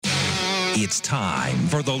It's time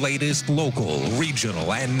for the latest local,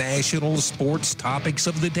 regional, and national sports topics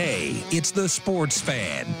of the day. It's the Sports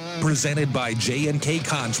Fan, presented by J&K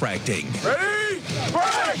Contracting. Ready?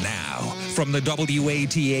 Break! Now, from the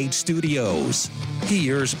WATH studios,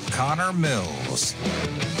 here's Connor Mills.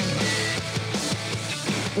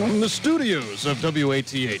 From the studios of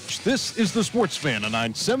WATH, this is the Sports Fan on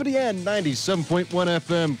 970 and 97.1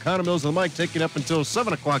 FM. Connor Mills and the mic taking up until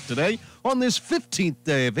 7 o'clock today on this 15th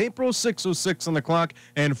day of April, 6:06 on the clock,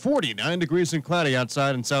 and 49 degrees and cloudy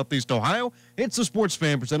outside in southeast Ohio. It's the Sports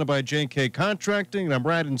Fan presented by J&K Contracting, and I'm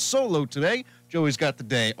riding solo today. Joey's got the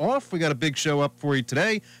day off. We got a big show up for you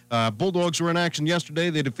today. Bulldogs were in action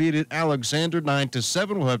yesterday. They defeated Alexander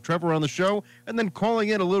 9-7. We'll have Trevor on the show. And then calling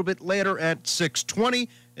in a little bit later at 6:20,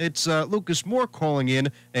 it's Lucas Moore calling in,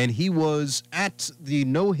 and he was at the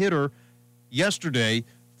no-hitter yesterday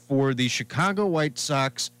for the Chicago White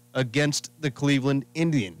Sox against the Cleveland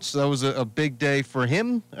Indians. So that was a big day for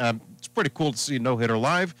him. It's pretty cool to see a no-hitter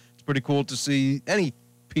live. It's pretty cool to see any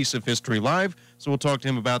piece of history live. So we'll talk to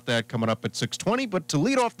him about that coming up at 6:20. But to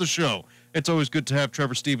lead off the show, it's always good to have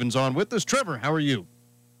Trevor Stevens on with us. Trevor, how are you?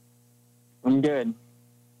 I'm good.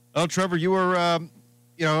 Oh, Trevor, you were,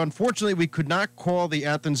 unfortunately we could not call the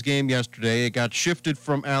Athens game yesterday. It got shifted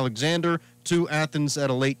from Alexander to Athens at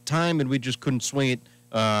a late time, and we just couldn't swing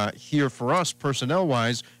it here for us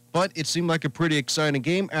personnel-wise. But it seemed like a pretty exciting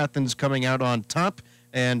game. Athens coming out on top,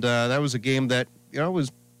 and that was a game that,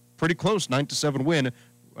 was pretty close, 9-7 win.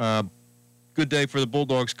 Good day for the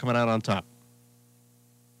Bulldogs coming out on top.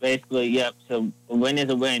 Basically, yep. So a win is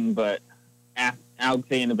a win, but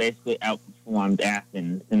Alexander basically outperformed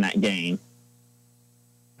Athens in that game.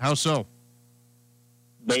 How so?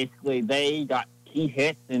 Basically, they got key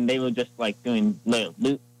hits, and they were just doing little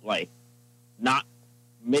loop, not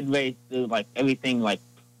midway through, everything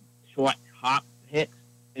short hop hits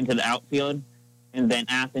into the outfield, and then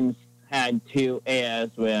Athens had two errors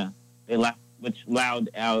where they left, which allowed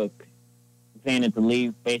Alexander to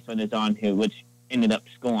leave based on his on hit, which ended up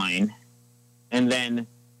scoring. And then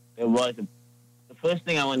there was the first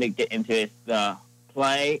thing I wanted to get into is the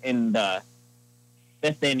play in the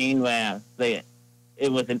fifth inning where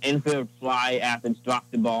it was an infield fly. Athens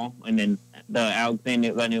dropped the ball, and then the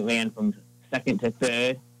Alexander runner ran from second to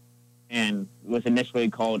third and was initially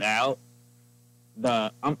called out.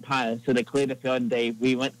 The umpire, so they cleared the field.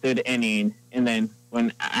 We went through the inning, and then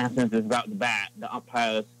when Athens was about to bat, the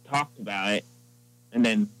umpires talked about it, and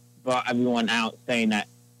then brought everyone out, saying that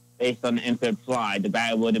based on the infield fly, the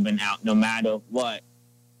batter would have been out no matter what.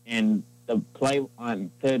 And the play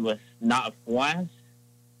on third was not a force,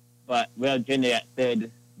 but Will Jr. at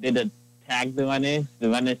third did tag the runners. The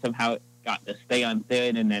runners somehow got to stay on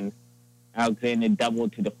third, and then Alexander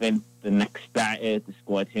doubled to defend the next batter to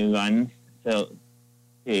score 2 runs. So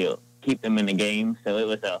to keep them in the game. So it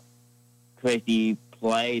was a crazy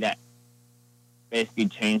play that basically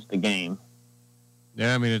changed the game.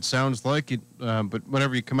 Yeah, it sounds like it, but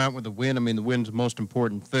whenever you come out with a win, the win's the most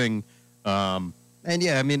important thing. And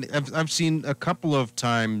yeah, I've seen a couple of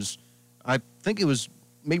times, I think it was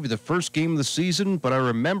maybe the first game of the season, but I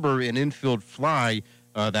remember an infield fly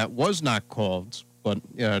that was not called, but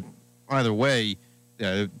either way,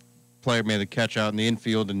 the player made the catch out in the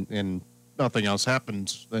infield and nothing else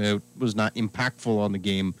happens. It was not impactful on the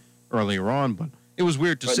game earlier on, but it was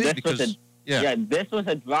weird to see because... this was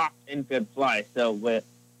a dropped infield fly, so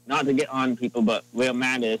not to get on people, but Will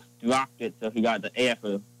Mattis dropped it, so he got the air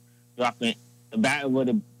for dropping it. The batter would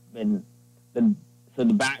have been... So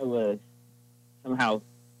the batter was somehow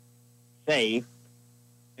safe,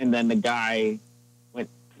 and then the guy went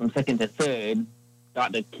from second to third,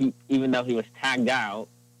 got to keep, even though he was tagged out,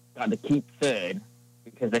 got to keep third,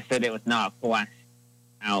 because they said it was not a force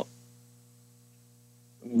out.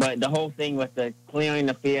 But the whole thing with the clearing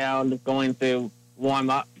the field, going through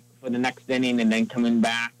warm-up for the next inning, and then coming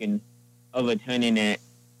back and overturning it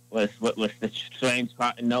was what was the strange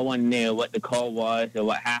part. No one knew what the call was or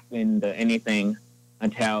what happened or anything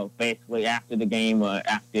until basically after the game or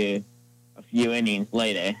after a few innings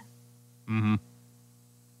later. Mm-hmm.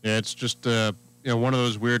 Yeah, it's just one of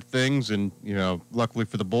those weird things, and luckily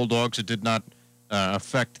for the Bulldogs, it did not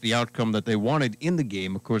affect the outcome that they wanted in the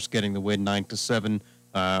game. Of course, getting the win 9-7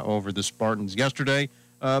 over the Spartans yesterday.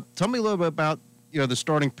 Tell me a little bit about the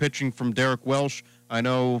starting pitching from Derek Welsh. I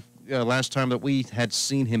know last time that we had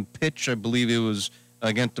seen him pitch, I believe it was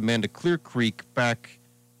against Amanda Clear Creek back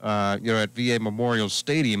at VA Memorial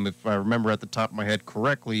Stadium, if I remember at the top of my head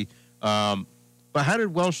correctly. But how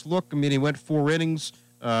did Welsh look? He went 4 innings,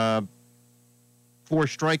 4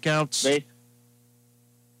 strikeouts.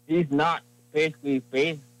 He's not basically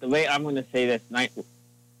the way I'm going to say this.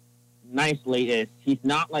 nicely is he's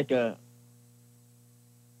not like a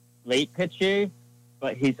late pitcher,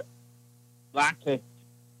 but he lacks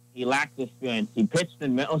experience. He pitched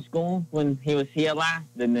in middle school when he was here last,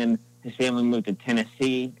 and then his family moved to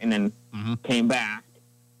Tennessee and then came back.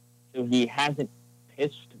 So he hasn't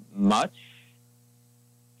pitched much,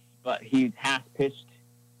 but he has pitched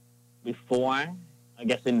before. I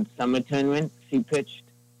guess in summer tournaments he pitched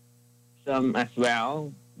some as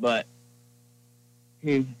well, but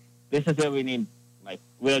this is where we need like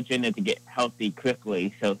Will Jenner to get healthy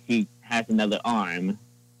quickly so he has another arm.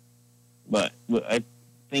 But I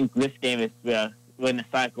think this game is where we're in a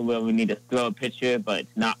cycle where we need to throw a pitcher, but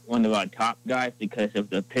it's not one of our top guys because of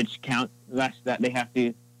the pitch count rush that they have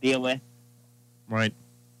to deal with. Right.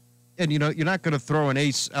 And, you're not going to throw an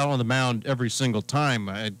ace out on the mound every single time.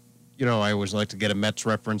 I always like to get a Mets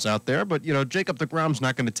reference out there, but, Jacob deGrom's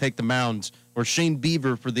not going to take the mound, or Shane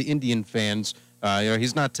Bieber for the Indian fans.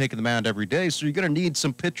 He's not taking the mound every day, so you're going to need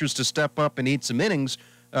some pitchers to step up and eat some innings,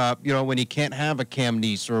 when you can't have a Cam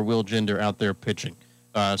Neese or a Will Gender out there pitching.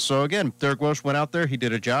 So, again, Derek Welsh went out there. He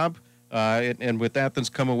did a job, and with Athens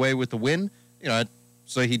come away with the win, I'd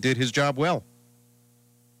say he did his job well.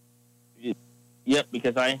 Yep,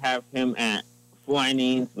 because I have him at 4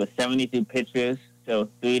 innings with 72 pitches, so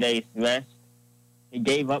 3 days rest. He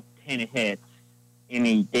gave up 10 hits, and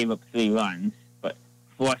he gave up 3 runs, but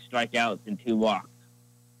 4 strikeouts and 2 walks.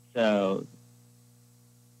 So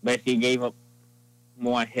basically, he gave up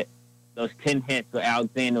more hits. Those 10 hits where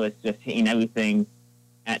Alexander was just hitting everything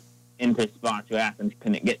into spots where Athens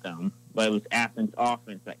couldn't get them, but it was Athens'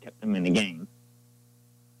 offense that kept them in the game.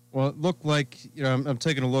 Well, it looked like, I'm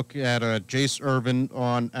taking a look at Jace Irvin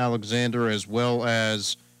on Alexander as well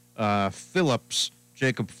as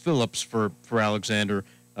Jacob Phillips for Alexander,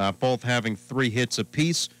 both having 3 hits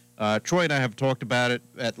apiece. Troy and I have talked about it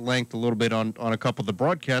at length a little bit on a couple of the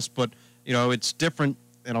broadcasts, but, it's different,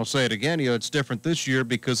 and I'll say it again, it's different this year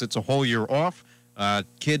because it's a whole year off.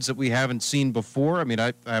 Kids that we haven't seen before. I mean,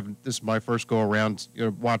 I haven't, this is my first go around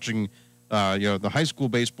watching the high school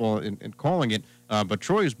baseball and calling it. But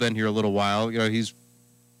Troy's been here a little while.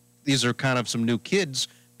 These are kind of some new kids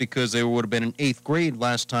because they would have been in 8th grade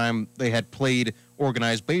last time they had played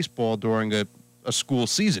organized baseball during a school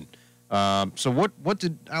season. So what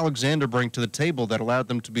did Alexander bring to the table that allowed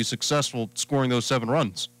them to be successful scoring those 7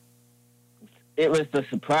 runs? It was the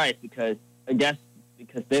surprise because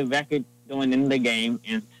their record going into the game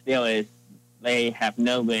and still is they have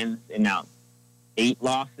no wins and now 8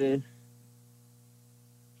 losses.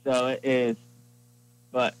 So it is.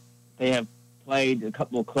 But they have played a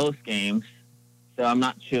couple of close games, so I'm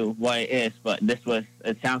not sure what it is, but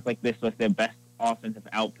it sounds like this was their best offensive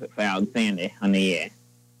output for Alexander on the year.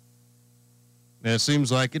 Yeah, it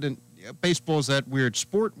seems like it. And baseball is that weird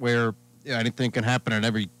sport where anything can happen on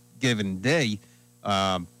every given day.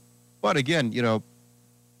 But again,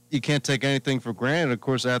 you can't take anything for granted. Of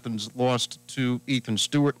course, Athens lost to Ethan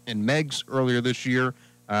Stewart and Meggs earlier this year.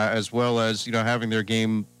 As well as, having their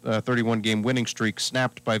 31-game winning streak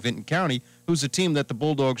snapped by Vinton County, who's a team that the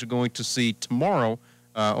Bulldogs are going to see tomorrow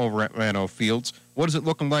over at Rano Fields. What is it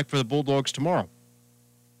looking like for the Bulldogs tomorrow?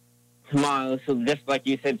 Tomorrow, so just like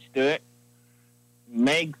you said, Stuart,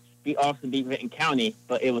 Meggs also beat Vinton County,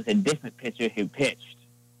 but it was a different pitcher who pitched.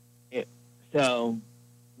 So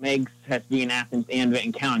Meggs has beaten Athens and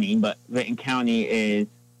Vinton County, but Vinton County is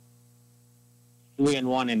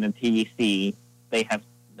 3-1 in the TVC.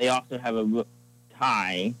 They also have a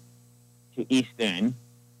tie to Eastern,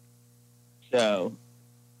 so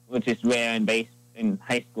which is rare in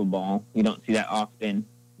high school ball. You don't see that often,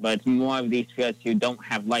 but it's more of these fields who don't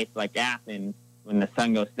have lights like Athens. When the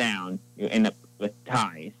sun goes down, you end up with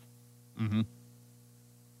ties. Mm-hmm.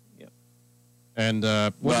 Yep. And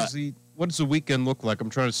what does the weekend look like? I'm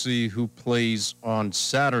trying to see who plays on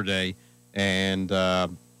Saturday, and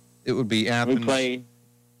it would be Athens. We play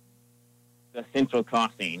the Central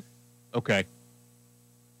Crossing. Okay.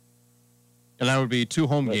 And that would be 2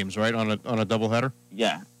 home games, right, on a doubleheader?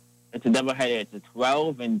 Yeah. It's a doubleheader. It's a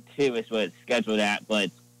 12-2 is what it's scheduled at,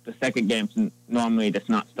 but the second game's normally does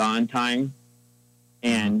not start on time.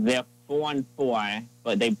 And they're 4-4,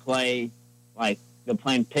 but they're playing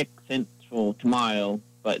Pick Central tomorrow,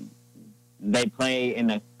 but they play in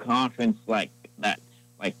a conference like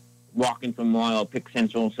Watkins Memorial, Pick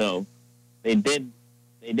Central, so they did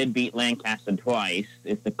beat Lancaster twice.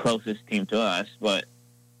 It's the closest team to us, but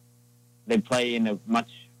they play in a much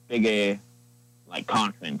bigger,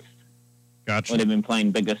 conference. Gotcha. Where they've been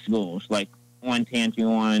playing bigger schools, like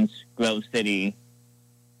Orange, Grove City.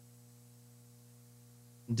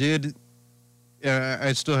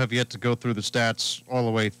 I still have yet to go through the stats all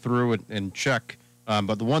the way through and check.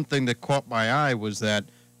 But the one thing that caught my eye was that,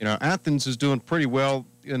 Athens is doing pretty well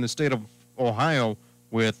in the state of Ohio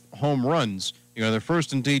with home runs. They're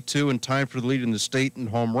first in D2 and tied for the lead in the state in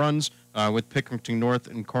home runs with Pickerington North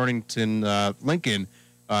and Cardington Lincoln.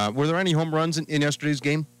 Were there any home runs in yesterday's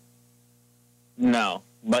game? No,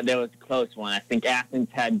 but there was a close one. I think Athens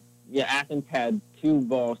had two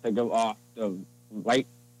balls that go off the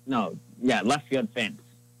left field fence.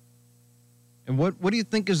 And what do you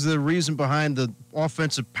think is the reason behind the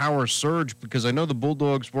offensive power surge? Because I know the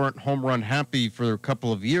Bulldogs weren't home run happy for a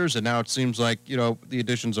couple of years, and now it seems like, the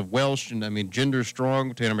additions of Welsh and, Ginder's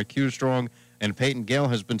strong, Tanner McHugh's strong, and Peyton Gale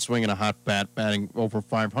has been swinging a hot bat, batting over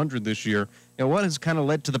 500 this year. What has kind of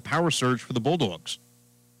led to the power surge for the Bulldogs?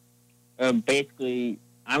 Basically,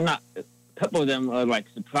 a couple of them are,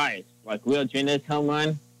 surprised. Like, Will Ginder's home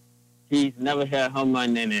run, he's never hit a home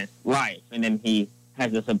run in his life, and then he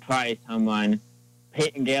has a surprise home run.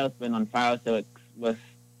 Peyton Gale's been on fire, so it was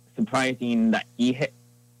surprising that he hit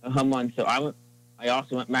a home run. So I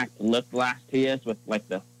also went back to look the last 2 years with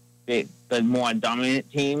the more dominant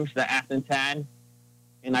teams that Athens had,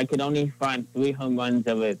 and I could only find 3 home runs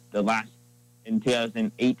over the last in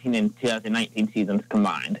 2018 and 2019 seasons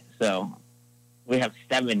combined. So we have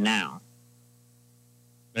 7 now.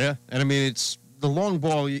 Yeah, and it's the long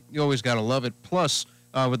ball. You always got to love it. Plus,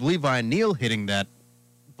 with Levi Neal hitting that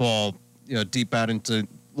ball, deep out into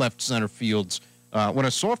left center fields. When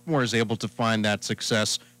a sophomore is able to find that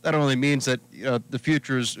success, that only means that the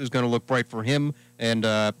future is going to look bright for him and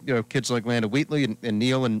kids like Landon Wheatley and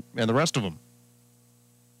Neal and the rest of them.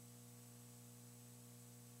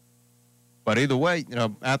 But either way,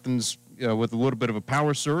 Athens, with a little bit of a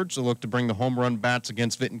power surge, they'll look to bring the home run bats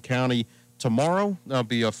against Vinton County tomorrow. That'll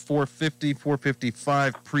be a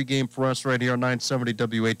 4:55 pregame for us right here on 970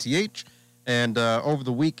 WATH. And over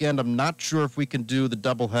the weekend, I'm not sure if we can do the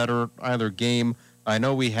doubleheader either game. I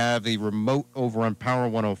know we have a remote over on Power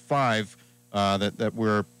 105 that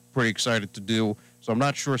we're pretty excited to do. So I'm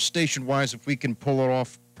not sure station-wise if we can pull it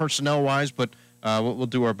off personnel-wise, but we'll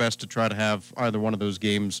do our best to try to have either one of those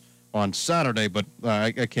games on Saturday. But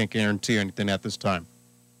I can't guarantee anything at this time.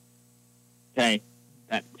 Okay,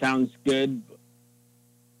 that sounds good.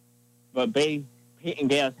 But Peyton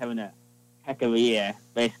Gale's having a heck of a year.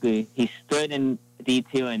 Basically, he stood in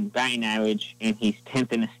D2 in batting average, and he's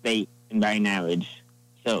 10th in the state in batting average.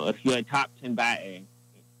 So if you're a top 10 batter,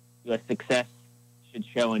 your success should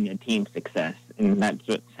show in your team's success, and that's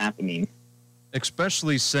what's happening.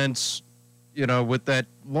 Especially since, with that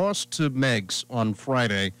loss to Megs on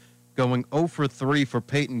Friday, going 0 for 3 for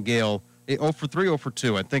Peyton Gale, 0 for 3, 0 for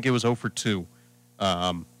 2. I think it was 0 for 2.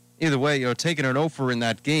 Either way, taking an 0 for in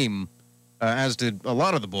that game, as did a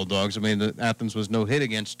lot of the Bulldogs. Athens was no hit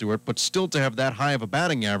against Stewart, but still to have that high of a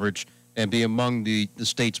batting average and be among the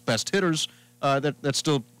state's best hitters, that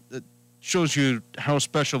still shows you how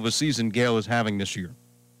special of a season Gale is having this year.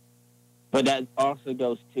 But that also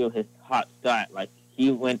goes to his hot start. Like, he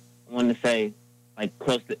went, I want to say,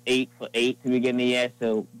 close to 8 for 8 to begin the year.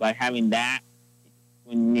 So by having that,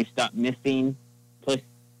 when you start missing, plus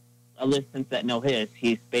ever since that no hitters,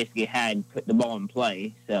 he's basically had put the ball in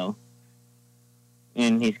play. So,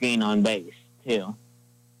 and he's getting on base too.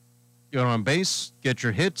 Get on base, get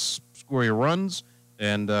your hits, score your runs,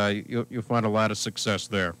 and you'll find a lot of success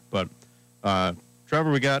there. But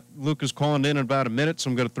Trevor, we got Lucas calling in about a minute, so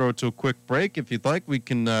I'm going to throw it to a quick break. If you'd like, we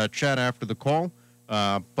can chat after the call.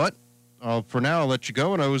 But for now, I'll let you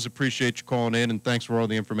go, and I always appreciate you calling in, and thanks for all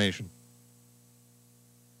the information.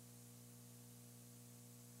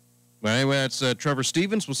 But anyway, that's Trevor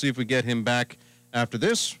Stevens. We'll see if we get him back after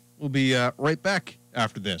this. We'll be right back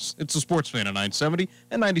after this. It's the Sports Fan at 970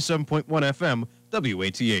 and 97.1 FM,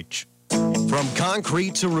 WATH. From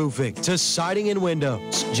concrete to roofing to siding and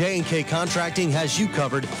windows, J&K Contracting has you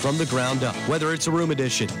covered from the ground up. Whether it's a room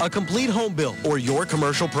addition, a complete home build, or your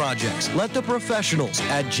commercial projects, let the professionals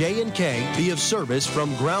at J&K be of service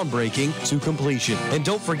from groundbreaking to completion. And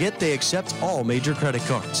don't forget they accept all major credit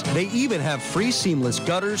cards. They even have free seamless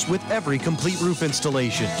gutters with every complete roof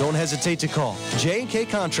installation. Don't hesitate to call J&K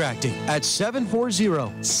Contracting at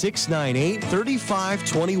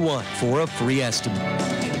 740-698-3521 for a free estimate.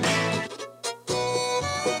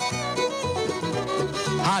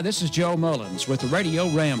 Hi, this is Joe Mullins with the Radio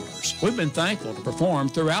Ramblers. We've been thankful to perform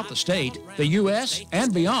throughout the state, the U.S.,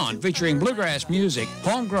 and beyond, featuring bluegrass music,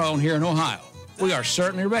 homegrown here in Ohio. We are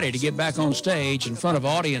certainly ready to get back on stage in front of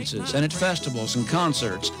audiences and at festivals and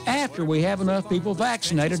concerts after we have enough people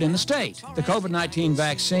vaccinated in the state. The COVID-19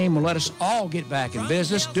 vaccine will let us all get back in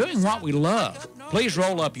business doing what we love. Please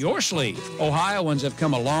roll up your sleeve. Ohioans have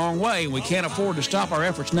come a long way, and we can't afford to stop our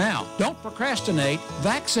efforts now. Don't procrastinate.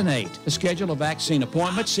 Vaccinate. To schedule a vaccine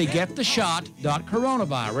appointment, see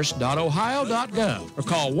gettheshot.coronavirus.ohio.gov or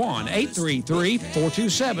call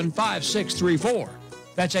 1-833-427-5634.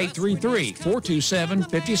 That's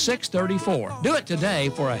 833-427-5634. Do it today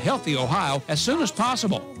for a healthy Ohio as soon as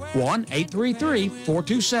possible.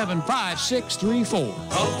 1-833-427-5634.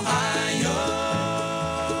 Ohio.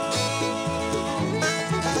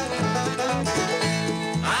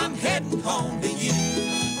 I'm heading home to you.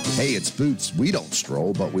 Hey, it's Boots. We don't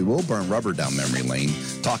stroll, but we will burn rubber down memory lane,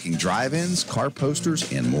 talking drive-ins, car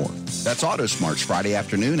posters, and more. That's Auto Smarts Friday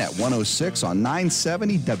afternoon at 106 on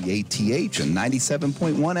 970 WATH and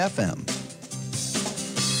 97.1 FM.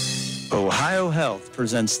 Ohio Health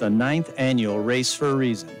presents the 9th annual Race for a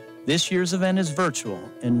Reason. This year's event is virtual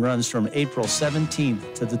and runs from April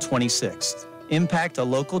 17th to the 26th. Impact a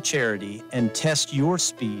local charity and test your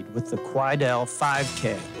speed with the Quidel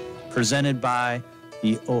 5K, presented by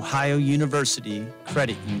the Ohio University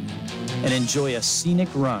Credit Union, and enjoy a scenic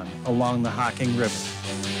run along the Hocking River.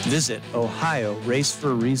 Visit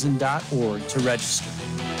OhioRaceForAReason.org to register.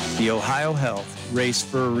 The Ohio Health Race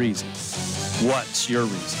for a Reason. What's your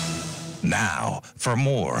reason? Now, for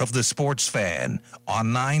more of The Sports Fan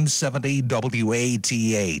on 970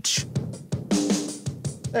 WATH.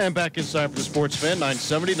 And back inside for the Sports Fan,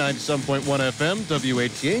 970, 97.1 FM,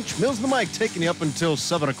 WATH. Mills and the Mike taking you up until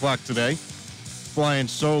 7 o'clock today. Flying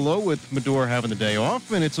solo with Madore having the day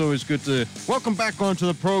off, and it's always good to welcome back onto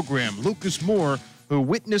the program Lucas Moore, who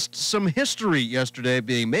witnessed some history yesterday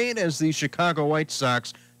being made as the Chicago White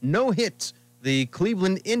Sox no-hit the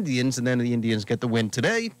Cleveland Indians, and then the Indians get the win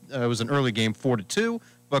today. It was an early game, 4-2,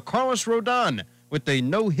 but Carlos Rodon with a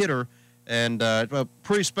no-hitter, and a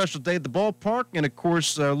pretty special day at the ballpark, and of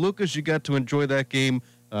course, Lucas, you got to enjoy that game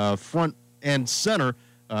front and center.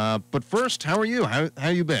 But first, how are you? How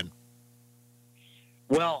you been?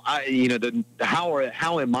 Well, the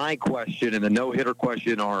how am I question and the no-hitter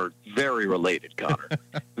question are very related, Connor.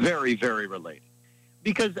 Very, very related.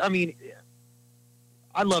 Because, I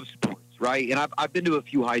love sports, right? And I've been to a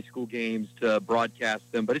few high school games to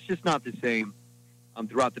broadcast them, but it's just not the same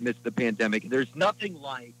throughout the midst of the pandemic. There's nothing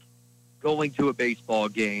like going to a baseball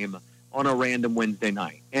game on a random Wednesday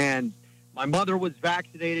night. And my mother was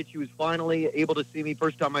vaccinated. She was finally able to see me.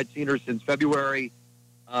 First time I'd seen her since February.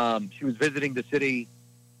 She was visiting the city.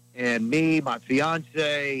 And me, my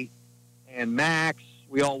fiance, and Max,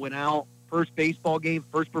 we all went out. First baseball game,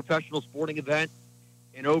 first professional sporting event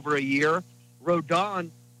in over a year. Rodon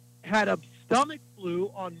had a stomach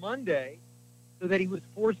flu on Monday so that he was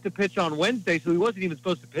forced to pitch on Wednesday, so he wasn't even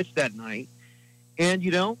supposed to pitch that night. And,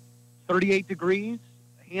 38 degrees,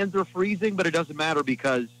 hands are freezing, but it doesn't matter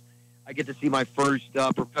because I get to see my first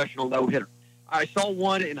professional no-hitter. I saw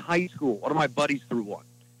one in high school. One of my buddies threw one.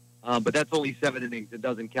 But that's only 7 innings. It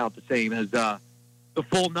doesn't count the same as the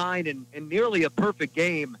full 9 and nearly a perfect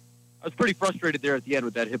game. I was pretty frustrated there at the end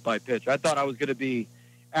with that hit-by-pitch. I thought I was going to be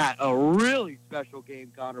at a really special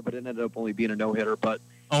game, Connor, but it ended up only being a no-hitter. But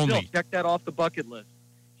still, check that off the bucket list.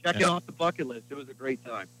 Check it off the bucket list. It was a great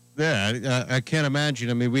time. Yeah, I can't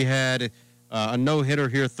imagine. We had a no-hitter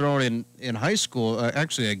here thrown in high school,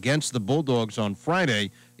 actually against the Bulldogs on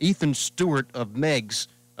Friday. Ethan Stewart of Meigs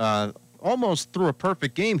almost threw a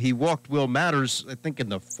perfect game. He walked Will Matters, I think, in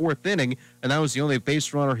the 4th inning, and that was the only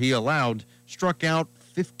base runner he allowed. Struck out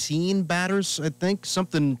 15 batters, I think,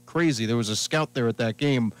 something crazy. There was a scout there at that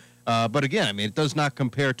game. But again, it does not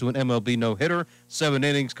compare to an MLB no-hitter. 7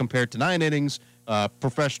 innings compared to 9 innings.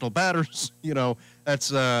 Professional batters,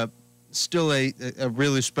 that's still a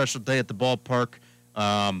really special day at the ballpark.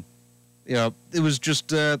 It was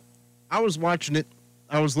just, I was watching it.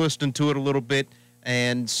 I was listening to it a little bit,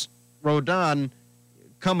 and Rodon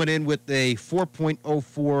coming in with a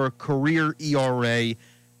 4.04 career ERA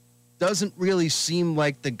doesn't really seem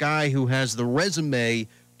like the guy who has the resume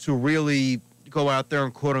to really go out there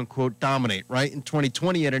and quote-unquote dominate, right? In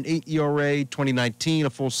 2020, he had an 8 ERA, 2019, a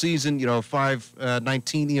full season,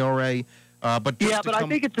 5.19 ERA. I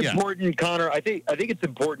think it's important, Connor. I think it's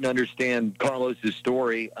important to understand Carlos's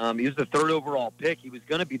story. He was the 3rd overall pick. He was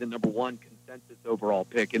going to be the number 1 consensus overall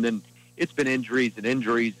pick, and then it's been injuries, and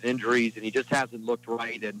he just hasn't looked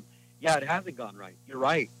right. And, it hasn't gone right. You're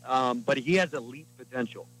right. But he has elite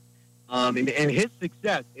potential. And his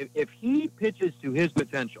success, if he pitches to his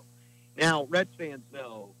potential. Now, Reds fans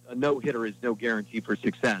know a no-hitter is no guarantee for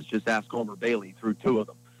success. Just ask Homer Bailey through 2 of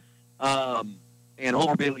them. And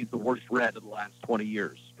Homer Bailey's the worst Red of the last 20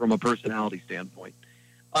 years from a personality standpoint.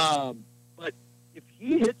 But if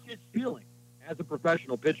he hits his ceiling as a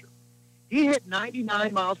professional pitcher, He hit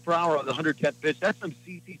 99 miles per hour on the 110th pitch. That's some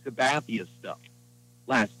CC Sabathia stuff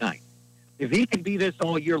last night. If he can be this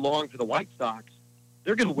all year long for the White Sox,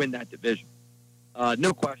 they're going to win that division.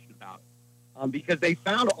 No question about it. Because they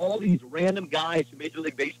found all these random guys who Major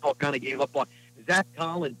League Baseball kind of gave up on. Zach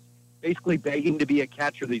Collins basically begging to be a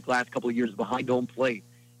catcher these last couple of years behind home plate.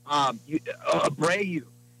 Abreu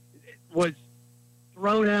was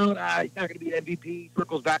thrown out. He's not going to be MVP.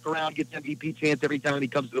 Circles back around, gets MVP chance every time he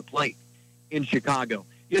comes to the plate in Chicago.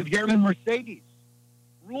 You have Yerman Mercedes,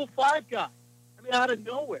 Rule 5 guy. I mean, out of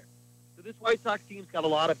nowhere. So this White Sox team's got a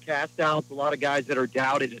lot of cast-outs, a lot of guys that are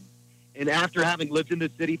doubted. And after having lived in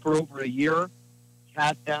the city for over a year,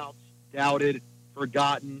 cast-outs, doubted,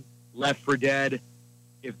 forgotten, left for dead.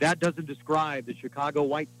 If that doesn't describe the Chicago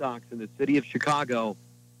White Sox in the city of Chicago,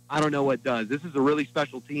 I don't know what does. This is a really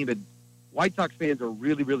special team, and White Sox fans are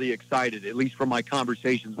really, really excited, at least from my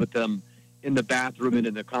conversations with them in the bathroom and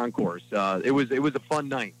in the concourse. It was a fun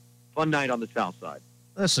night on the South Side.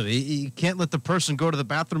 Listen, you can't let the person go to the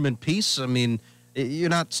bathroom in peace. I mean, you're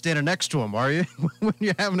not standing next to him, are you, when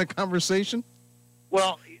you're having a conversation?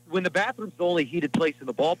 Well, when the bathroom's the only heated place in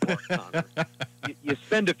the ballpark, Connor, you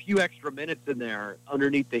spend a few extra minutes in there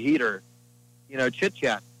underneath the heater,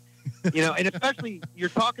 chit-chat. And especially you're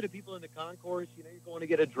talking to people in the concourse, you're going to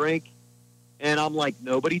get a drink, and I'm like,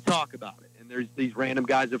 nobody talk about it. And there's these random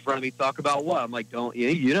guys in front of me talk about what? I'm like, don't,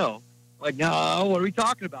 Like, no, what are we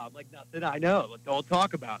talking about? I'm like, nothing, I know. Like, don't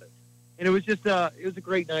talk about it. And it was just it was a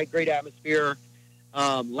great night, great atmosphere,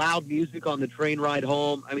 loud music on the train ride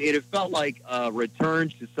home. I mean, it felt like a return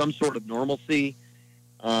to some sort of normalcy.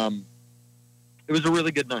 It was a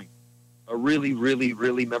really good night, a really, really,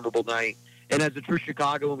 really memorable night. And as a true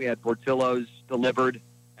Chicagoan, we had Portillo's delivered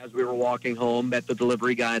as we were walking home, met the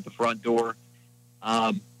delivery guy at the front door.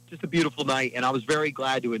 Just a beautiful night, and I was very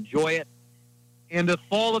glad to enjoy it. And the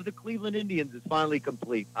fall of the Cleveland Indians is finally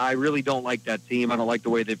complete. I really don't like that team. I don't like the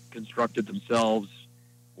way they've constructed themselves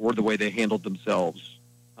or the way they handled themselves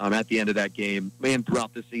at the end of that game and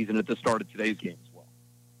throughout the season at the start of today's game as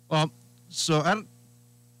well.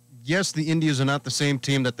 Yes, the Indians are not the same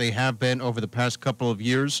team that they have been over the past couple of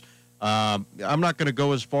years. I'm not going to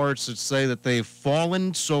go as far as to say that they've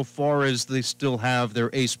fallen so far as they still have their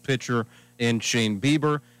ace pitcher in Shane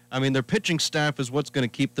Bieber. I mean, their pitching staff is what's going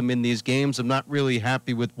to keep them in these games. I'm not really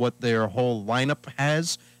happy with what their whole lineup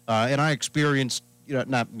has. And I experienced,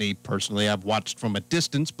 not me personally, I've watched from a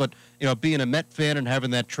distance, but, being a Met fan and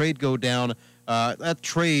having that trade go down, that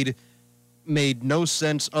trade made no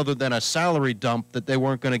sense other than a salary dump that they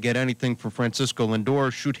weren't going to get anything for Francisco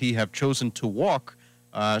Lindor should he have chosen to walk.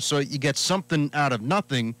 So you get something out of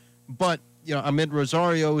nothing, but, Ahmed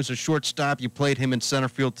Rosario is a shortstop. You played him in center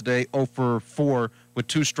field today, 0 for 4 with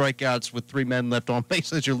 2 strikeouts with 3 men left on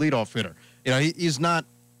base as your leadoff hitter. He's not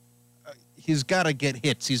 – he's got to get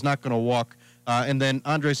hits. He's not going to walk. And then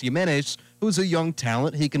Andres Gimenez, who's a young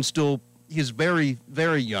talent, he can still – he's very,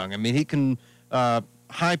 very young. I mean, he can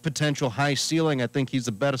high potential, high ceiling. I think he's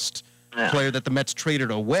the best player that the Mets traded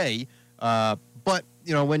away. But,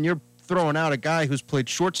 when you're throwing out a guy who's played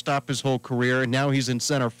shortstop his whole career and now he's in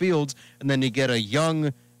center field, and then you get a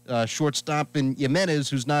young shortstop in Jimenez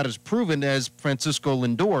who's not as proven as Francisco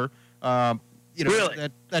Lindor. Really?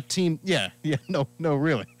 That team, no,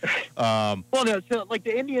 really. Well, no, so like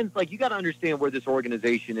the Indians, like you got to understand where this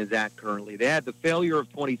organization is at currently. They had the failure of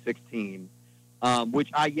 2016, which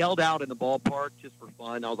I yelled out in the ballpark just for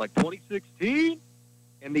fun. I was like, 2016?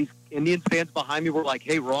 And these Indians fans behind me were like,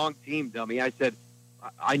 hey, wrong team, dummy. I said,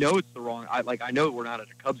 I know it's the wrong. I know we're not at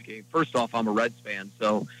a Cubs game. First off, I'm a Reds fan,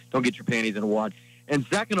 so don't get your panties in a wad. And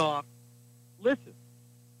second off, listen,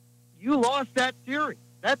 you lost that series.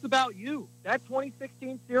 That's about you. That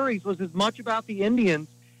 2016 series was as much about the Indians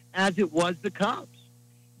as it was the Cubs.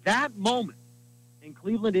 That moment in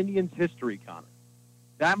Cleveland Indians history, Connor,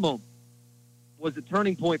 that moment was a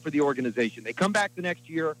turning point for the organization. They come back the next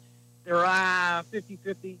year. They're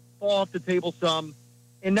 50-50, fall off the table some.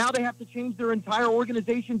 And now they have to change their entire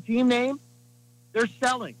organization team name. They're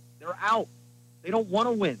selling. They're out. They don't want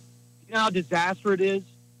to win. You know how disaster it is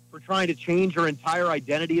for trying to change your entire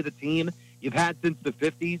identity of the team you've had since the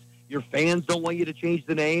 50s? Your fans don't want you to change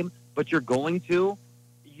the name, but you're going to.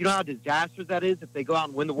 You know how disastrous that is if they go out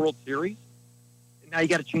and win the World Series? And now you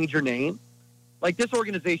got to change your name? Like, this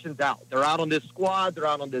organization's out. They're out on this squad. They're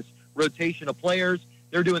out on this rotation of players.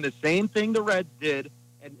 They're doing the same thing the Reds did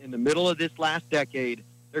in the middle of this last decade.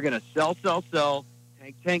 They're going to sell,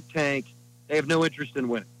 tank. They have no interest in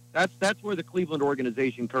winning. That's where the Cleveland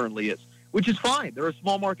organization currently is, which is fine. They're a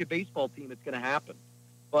small market baseball team. It's going to happen.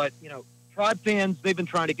 But, Tribe fans, they've been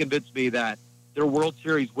trying to convince me that their World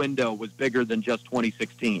Series window was bigger than just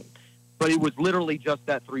 2016. but it was literally just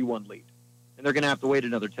that 3-1 lead. And they're going to have to wait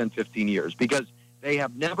another 10, 15 years because they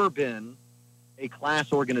have never been a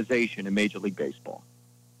class organization in Major League Baseball.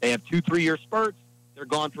 They have 2 3-year spurts. They're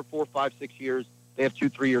gone for 4, 5, 6 years. They have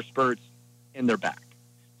 2 3-year spurts, and they're back.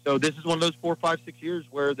 So this is one of those 4, 5, 6 years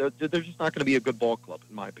where they're just not going to be a good ball club,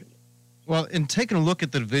 in my opinion. Well, in taking a look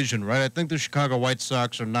at the division, right, I think the Chicago White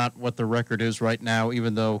Sox are not what their record is right now,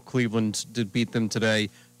 even though Cleveland did beat them today.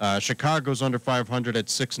 Chicago's under 500 at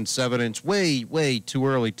 6-7, and it's way, way too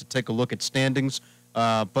early to take a look at standings.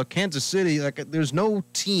 But Kansas City, there's no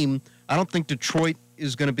team. I don't think Detroit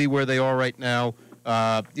is going to be where they are right now.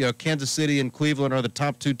 Kansas City and Cleveland are the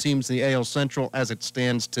top 2 teams in the AL Central as it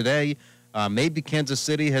stands today. Maybe Kansas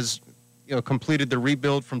City has completed the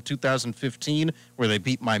rebuild from 2015 where they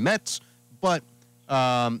beat my Mets. But,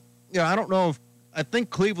 I don't know I think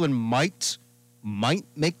Cleveland might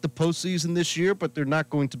make the postseason this year, but they're not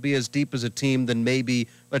going to be as deep as a team than maybe,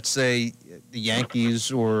 let's say, the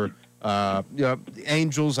Yankees or the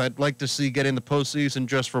Angels. I'd like to see get in the postseason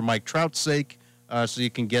just for Mike Trout's sake, so you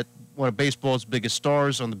can get one of baseball's biggest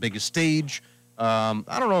stars on the biggest stage. I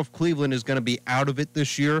don't know if Cleveland is going to be out of it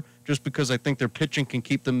this year just because I think their pitching can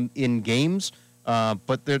keep them in games,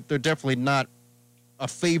 but they're definitely not a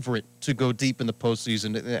favorite to go deep in the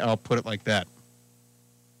postseason. I'll put it like that.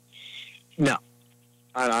 No,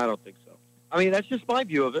 I don't think so. I mean, that's just my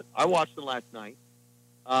view of it. I watched them last night.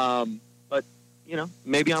 But,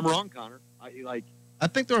 maybe I'm wrong, Connor. I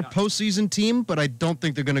think they're a postseason team, but I don't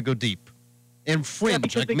think they're going to go deep. And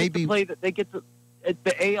fringe, they maybe they get to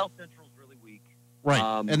the AL Central is really weak,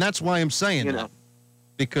 right? And that's why I'm saying that,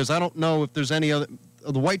 because I don't know if there's any other.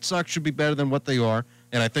 The White Sox should be better than what they are,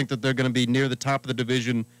 and I think that they're going to be near the top of the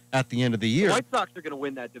division at the end of the year. The White Sox are going to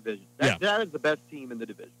win that division. That is the best team in the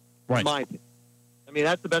division, right? In my opinion. I mean,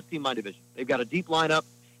 that's the best team in my division. They've got a deep lineup.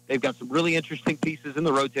 They've got some really interesting pieces in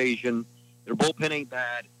the rotation. Their bullpen ain't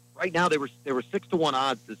bad. Right now, they were 6-1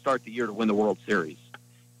 odds to start the year to win the World Series.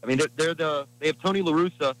 I mean, they have Tony La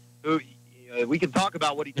Russa, who we can talk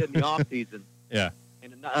about what he did in the offseason. Yeah.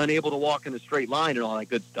 And unable to walk in a straight line and all that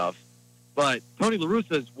good stuff. But Tony La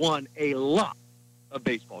Russa has won a lot of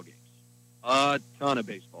baseball games, a ton of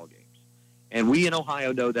baseball games. And we in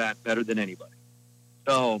Ohio know that better than anybody.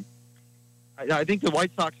 So I think the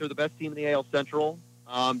White Sox are the best team in the AL Central.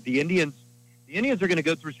 The Indians are going to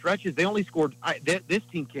go through stretches. They only scored this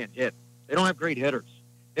team can't hit. They don't have great hitters.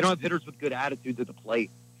 They don't have hitters with good attitudes at the plate.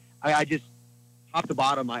 I just, top to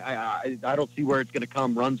bottom, I don't see where it's going to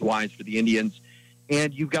come runs-wise for the Indians.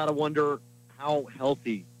 And you've got to wonder how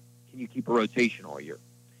healthy can you keep a rotation all year.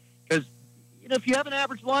 Because, if you have an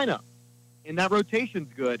average lineup and that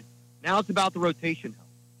rotation's good, now it's about the rotation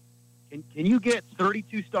health. Can you get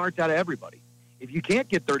 32 starts out of everybody? If you can't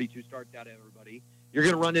get 32 starts out of everybody, you're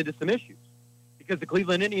going to run into some issues. Because the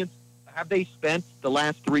Cleveland Indians, have they spent the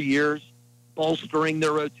last 3 years bolstering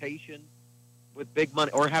their rotation with big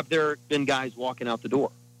money, or have there been guys walking out the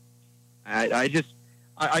door? I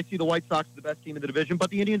see the White Sox as the best team in the division, but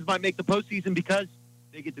the Indians might make the postseason because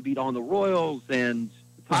they get to beat on the Royals and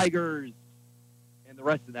the Tigers and the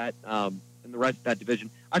rest of that division.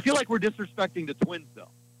 I feel like we're disrespecting the Twins, though.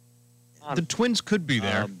 Honestly. The Twins could be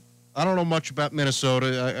there. I don't know much about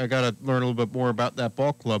Minnesota. I got to learn a little bit more about that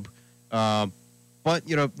ball club. But,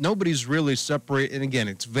 nobody's really separated. And, again,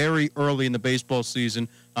 it's very early in the baseball season.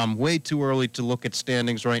 Way too early to look at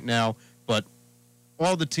standings right now. But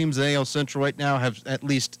all the teams in AL Central right now have at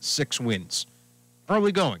least 6 wins.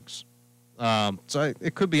 Early goings. So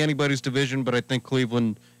it could be anybody's division, but I think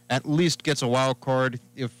Cleveland at least gets a wild card,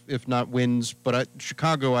 if not wins. But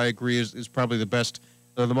Chicago, I agree, is probably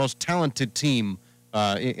the most talented team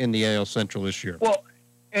in the AL Central this year. Well,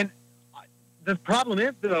 and the problem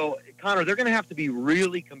is, though, Connor, they're going to have to be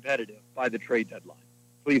really competitive by the trade deadline.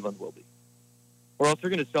 Cleveland will be. Or else they're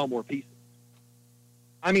going to sell more pieces.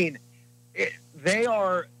 I mean, they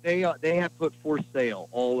have put for sale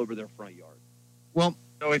all over their front yard. Well,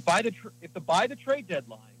 so if by the trade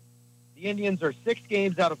deadline, the Indians are 6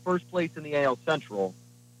 games out of first place in the AL Central,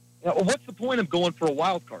 what's the point of going for a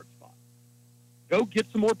wild card spot? Go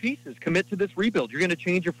get some more pieces. Commit to this rebuild. You're going to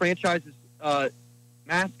change your franchise's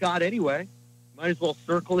mascot anyway. Might as well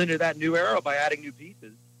circle into that new era by adding new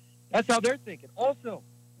pieces. That's how they're thinking. Also,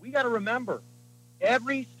 we got to remember,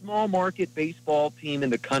 every small market baseball team in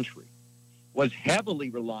the country was heavily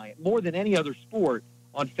reliant, more than any other sport,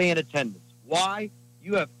 on fan attendance. Why?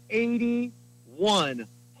 You have 81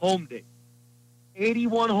 home days.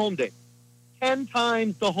 81 home days. 10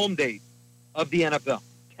 times the home days of the NFL.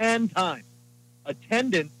 10 times.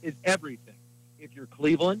 Attendance is everything. If you're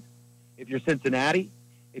Cleveland, if you're Cincinnati,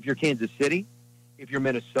 if you're Kansas City, if you're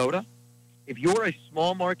Minnesota, If you're a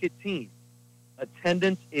small market team,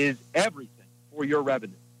 attendance is everything for your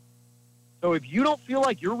revenue. So if you don't feel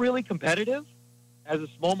like you're really competitive as a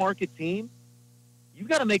small market team, you've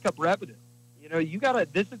got to make up revenue.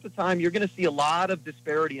 This is the time you're going to see a lot of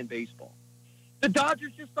disparity in baseball. The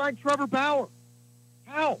Dodgers just signed Trevor Bauer.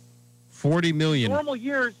 How? $40 million Normal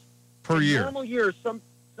years per year. Normal years, some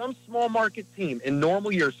small market team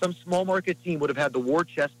would have had the war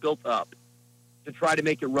chest built up to try to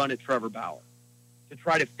make it run at Trevor Bauer, to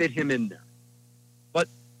try to fit him in there. But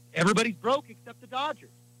everybody's broke except the Dodgers.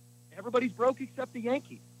 Everybody's broke except the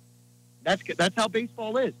Yankees. That's how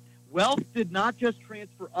baseball is. Wealth did not just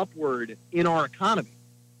transfer upward in our economy.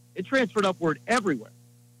 It transferred upward everywhere.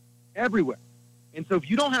 Everywhere. And so if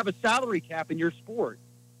you don't have a salary cap in your sport,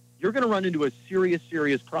 you're going to run into a serious,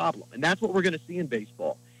 serious problem. And that's what we're going to see in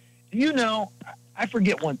baseball. Do you know, I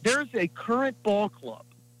forget one, there's a current ball club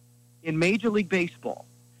in Major League Baseball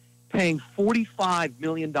paying $45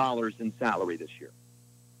 million in salary this year.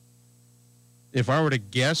 If I were to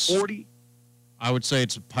guess, I would say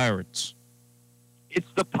it's the Pirates. It's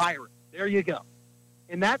the Pirates. There you go.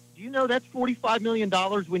 And that's, do you know that's $45 million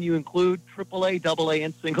when you include AAA, AA,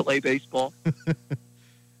 and single A baseball?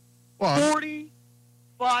 Well,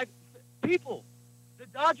 45 people. The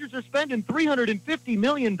Dodgers are spending $350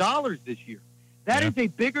 million this year. That is a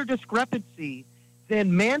bigger discrepancy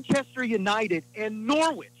than Manchester United and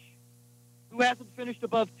Norwich, who hasn't finished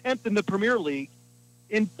above 10th in the Premier League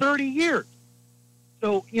in 30 years.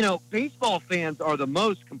 So, baseball fans are the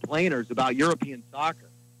most complainers about European soccer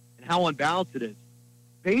and how unbalanced it is.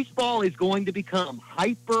 Baseball is going to become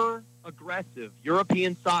hyper-aggressive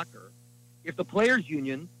European soccer if the players'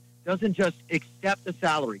 union doesn't just accept the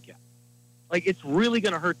salary cap. Like, it's really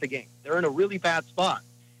going to hurt the game. They're in a really bad spot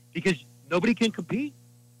because nobody can compete.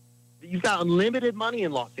 You've got unlimited money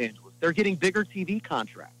in Los Angeles. They're getting bigger TV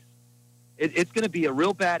contracts. It's going to be a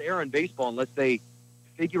real bad era in baseball unless they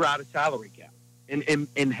figure out a salary cap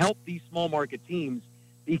and help these small market teams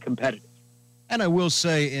be competitive. And I will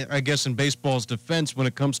say, I guess in baseball's defense, when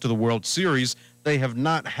it comes to the World Series, they have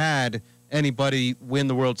not had anybody win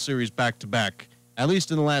the World Series back-to-back, at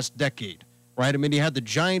least in the last decade, right? I mean, you had the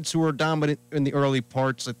Giants who were dominant in the early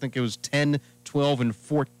parts. I think it was 10, 12, and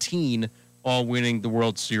 14 all winning the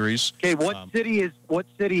World Series. Okay, what city is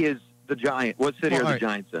the Giant? What city are the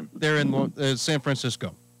Giants in? They're in San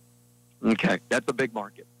Francisco. Okay, that's a big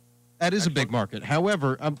market. That is a big market.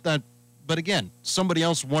 However, but again, somebody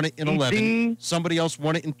else won it in 11. Somebody else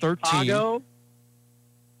won it in 13. Chicago.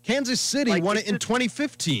 Kansas City won it in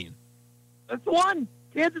 2015. That's the one.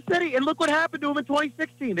 Kansas City. And look what happened to them in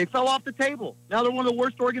 2016. They fell off the table. Now they're one of the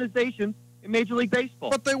worst organizations in Major League Baseball.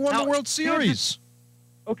 But they won the World Series.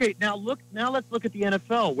 Okay, now let's look at the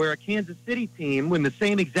NFL, where a Kansas City team, in the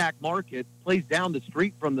same exact market, plays down the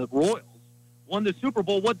street from the Royals, won the Super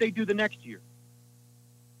Bowl. What'd they do the next year?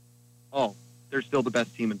 Oh, they're still the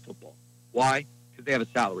best team in football. Why? Because they have a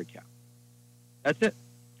salary cap. That's it.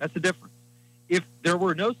 That's the difference. If there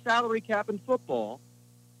were no salary cap in football,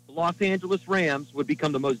 the Los Angeles Rams would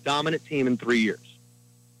become the most dominant team in 3 years.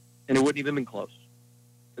 And it wouldn't even been close.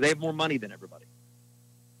 They have more money than everybody.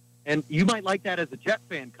 And you might like that as a Jet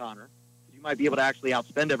fan, Connor. You might be able to actually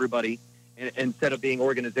outspend everybody instead of being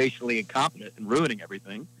organizationally incompetent and ruining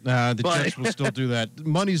everything. The Jets will still do that.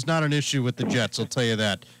 Money's not an issue with the Jets, I'll tell you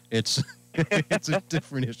that. It's a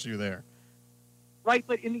different issue there. Right,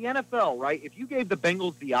 but in the NFL, right, if you gave the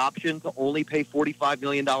Bengals the option to only pay $45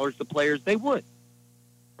 million to players, they would.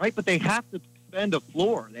 Right, but they have to spend a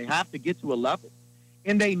floor. They have to get to a level.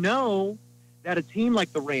 And they know that a team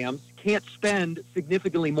like the Rams can't spend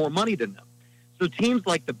significantly more money than them. So teams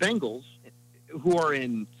like the Bengals, who are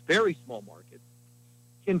in very small markets,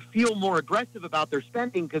 can feel more aggressive about their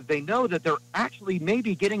spending because they know that they're actually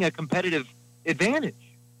maybe getting a competitive advantage.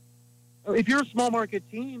 If you're a small market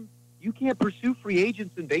team, you can't pursue free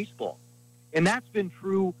agents in baseball. And that's been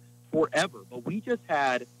true forever. But we just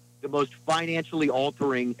had the most financially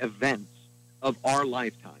altering events of our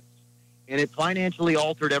lifetimes. And it financially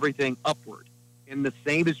altered everything upward. And the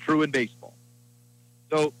same is true in baseball.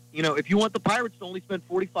 So, if you want the Pirates to only spend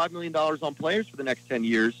 $45 million on players for the next 10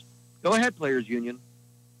 years, go ahead, Players Union.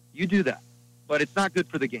 You do that. But it's not good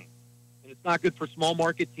for the game. And it's not good for small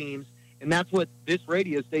market teams. And that's what this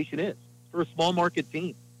radio station is, for a small market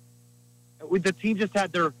team. The team just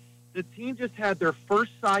had their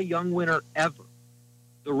first Cy Young winner ever,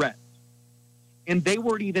 the Reds. And they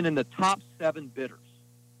weren't even in the top 7 bidders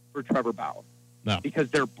for Trevor Bauer. No. Because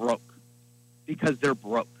they're broke.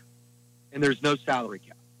 And there's no salary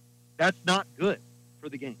cap. That's not good for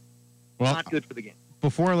the game. Well, not good for the game.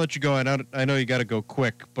 Before I let you go, I know you got to go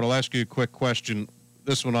quick, but I'll ask you a quick question.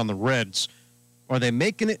 this one on the Reds. Are they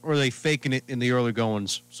making it or are they faking it in the early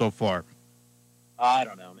goings so far? I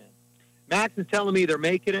don't know, man. Max is telling me they're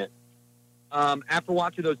making it. After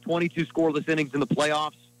watching those 22 scoreless innings in the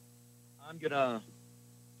playoffs, I'm going to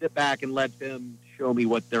sit back and let them show me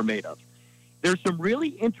what they're made of. There's some really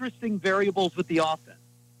interesting variables with the offense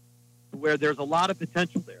where there's a lot of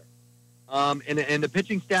potential there. And the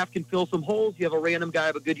pitching staff can fill some holes. You have a random guy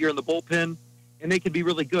have a good year in the bullpen, and they can be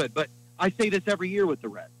really good. But I say this every year with the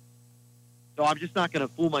Reds. So I'm just not going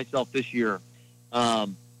to fool myself this year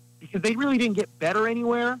because they really didn't get better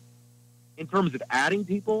anywhere in terms of adding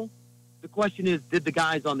people. The question is, did the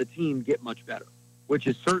guys on the team get much better, which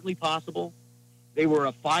is certainly possible. They were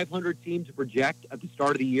a 500 team to project at the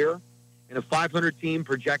start of the year, and a 500 team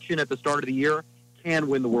projection at the start of the year can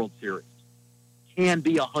win the World Series, can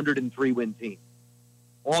be a 103-win team.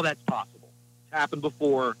 All that's possible. It's happened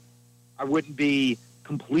before. I wouldn't be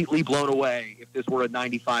completely blown away if this were a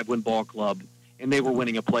 95-win ball club and they were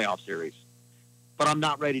winning a playoff series. But I'm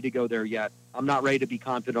not ready to go there yet. I'm not ready to be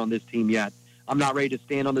confident on this team yet. I'm not ready to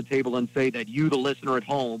stand on the table and say that you, the listener at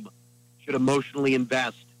home, should emotionally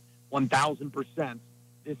invest 1,000%.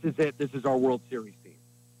 This is it. This is our World Series team.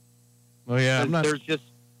 Well, yeah, this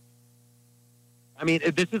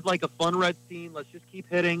is like a fun Reds team. Let's just keep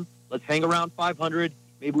hitting. Let's hang around 500.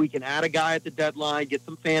 Maybe we can add a guy at the deadline, get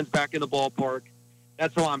some fans back in the ballpark.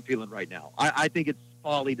 That's how I'm feeling right now. I think it's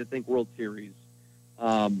folly to think World Series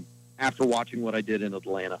after watching what I did in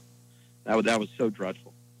Atlanta. That was so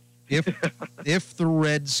dreadful. If the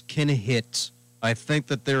Reds can hit, I think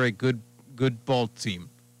that they're a good ball team,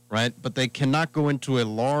 right? But they cannot go into a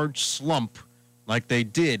large slump like they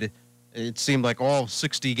did. It seemed like all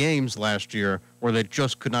 60 games last year where they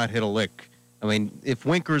just could not hit a lick. I mean, if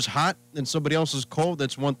Winker's hot and somebody else is cold,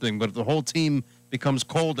 that's one thing. But if the whole team becomes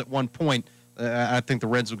cold at one point, I think the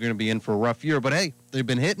Reds are going to be in for a rough year. But, hey, they've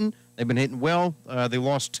been hitting. They've been hitting well. They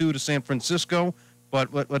lost 2 to San Francisco.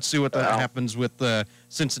 But let's see what happens with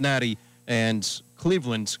Cincinnati and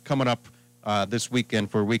Cleveland coming up this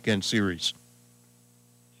weekend for a weekend series.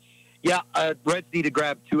 Yeah, Reds need to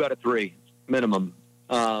grab 2 out of 3 minimum.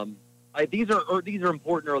 These are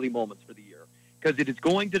important early moments for the year because it is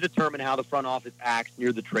going to determine how the front office acts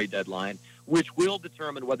near the trade deadline, which will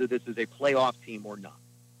determine whether this is a playoff team or not.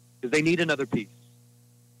 Because they need another piece.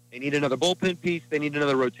 They need another bullpen piece. They need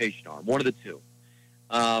another rotation arm, one of the two.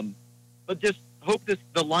 But just hope the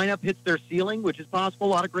lineup hits their ceiling, which is possible. A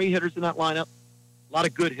lot of great hitters in that lineup. A lot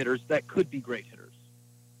of good hitters that could be great hitters.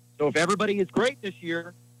 So if everybody is great this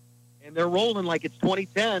year and they're rolling like it's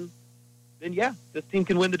 2010, then, yeah, this team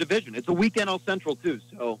can win the division. It's a weak NL Central, too.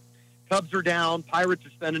 So Cubs are down. Pirates are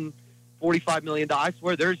spending $45 million. I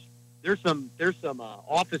swear there's some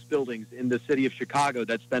office buildings in the city of Chicago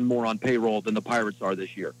that spend more on payroll than the Pirates are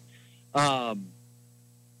this year. So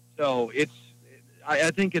I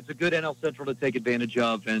think it's a good NL Central to take advantage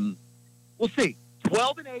of, and we'll see.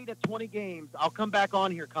 12-8 at 20 games. I'll come back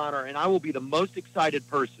on here, Connor, and I will be the most excited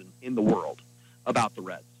person in the world about the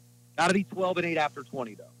Reds. Got to be 12-8 after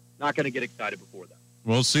 20, though. Not going to get excited before that.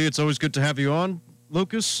 We'll see. It's always good to have you on,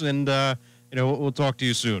 Lucas, and we'll talk to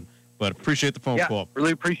you soon. But appreciate the phone call.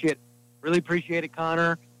 Really appreciate it,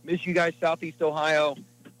 Connor. Miss you guys, Southeast Ohio.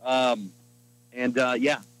 Good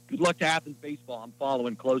luck to Athens baseball. I'm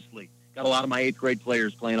following closely. Got a lot of my 8th grade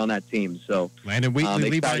players playing on that team. So Landon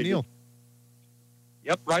Wheatley, Levi Neal.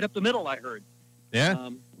 Yep, right up the middle, I heard.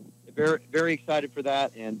 Yeah. Very, very excited for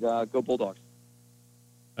that, and go Bulldogs.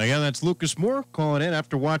 Again, that's Lucas Moore calling in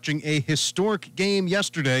after watching a historic game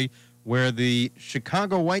yesterday where the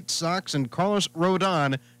Chicago White Sox and Carlos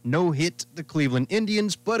Rodon no-hit the Cleveland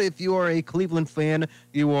Indians. But if you are a Cleveland fan,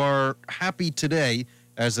 you are happy today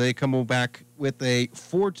as they come back with a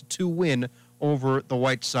 4-2 win over the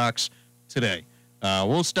White Sox today.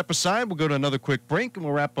 We'll step aside. We'll go to another quick break, and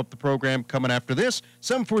we'll wrap up the program coming after this.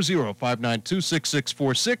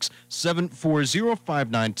 740-592-6646,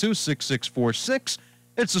 740-592-6646.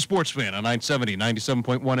 It's the Sports Fan on 970,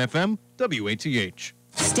 97.1 FM, WATH.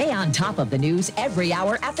 Stay on top of the news every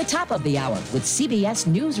hour at the top of the hour with CBS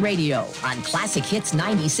News Radio on Classic Hits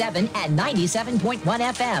 97 and 97.1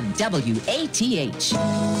 FM,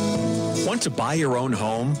 WATH. Want to buy your own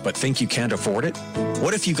home but think you can't afford it?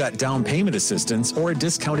 What if you got down payment assistance or a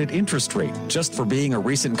discounted interest rate just for being a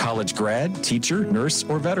recent college grad, teacher, nurse,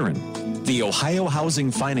 or veteran? The Ohio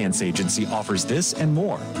Housing Finance Agency offers this and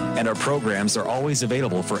more, and our programs are always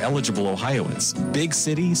available for eligible Ohioans, big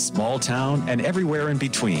city, small town, and everywhere in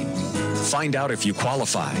between. Find out if you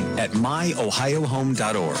qualify at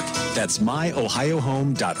myohiohome.org. That's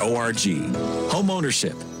myohiohome.org. Home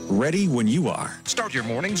ownership, ready when you are. Start your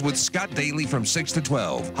mornings with Scott Daly from 6 to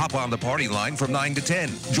 12. Hop on the party line from 9 to 10.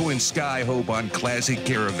 Join Sky Hope on Classic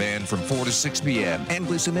Caravan from 4 to 6 p.m. And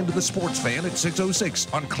listen into the Sports Fan at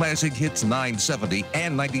 6:06 on Classic Hits 970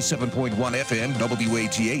 and 97.1 FM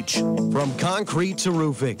WATH. From concrete to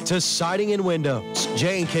roofing to siding and windows,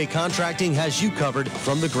 J&K Contracting has you covered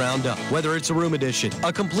from the ground up. Whether it's a room addition,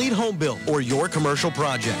 a complete home build, or your commercial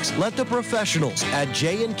projects, let the professionals at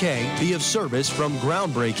J&K be of service from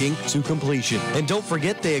groundbreaking to completion. And don't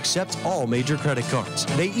forget they accept all major credit cards.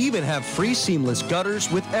 They even have free seamless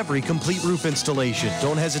gutters with every complete roof installation.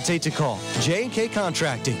 Don't hesitate to call J&K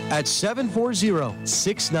Contracting at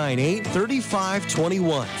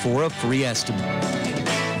 740-698-3521 for a free estimate.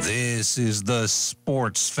 This is the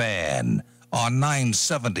Sports Fan on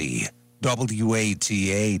 970 WATH.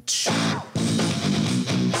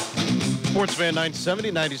 Sports Fan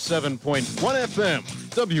 970, 97.1 FM,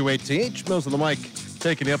 WATH. Mills on the mic,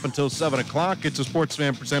 taking you up until 7 o'clock. It's a Sports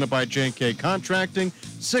Fan presented by J&K Contracting.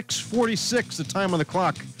 6:46, the time on the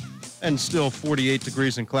clock, and still 48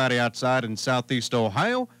 degrees and cloudy outside in southeast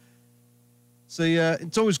Ohio. So,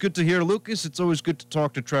 it's always good to hear Lucas. It's always good to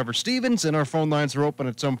talk to Trevor Stevens, and our phone lines are open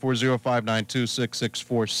at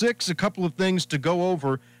 740-592-6646. A couple of things to go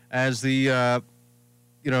over as the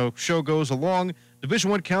show goes along.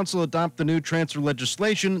 Division I Council adopt the new transfer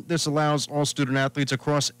legislation. This allows all student athletes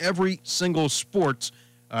across every single sport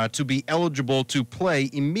to be eligible to play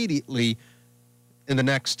immediately in the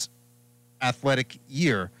next athletic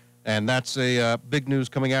year. And that's a big news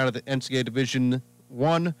coming out of the NCAA Division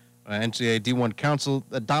I. NCAA D1 Council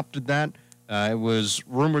adopted that. It was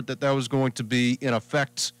rumored that was going to be in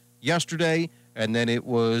effect yesterday, and then it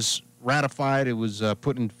was ratified. It was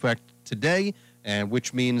put in effect today, and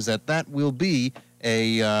which means that will be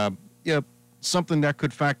something that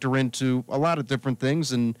could factor into a lot of different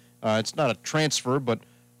things. And it's not a transfer, but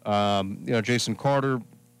Jason Carter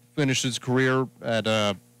finished his career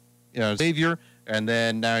at Xavier, and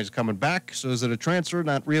then now he's coming back. So is it a transfer?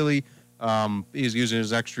 Not really. He's using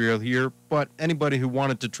his extra year here, but anybody who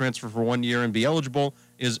wanted to transfer for 1 year and be eligible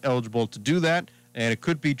is eligible to do that. And it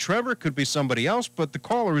could be Trevor, it could be somebody else, but the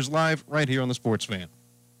caller is live right here on the Sports Fan.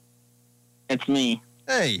 It's me.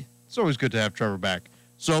 Hey, it's always good to have Trevor back.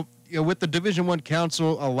 So, with the Division I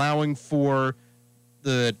Council allowing for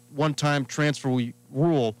the one-time transfer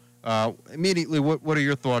rule, immediately, what are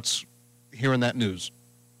your thoughts hearing that news?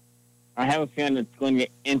 I have a feeling it's going to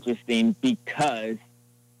get interesting because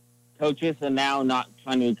coaches are now not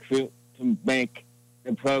trying to recruit to make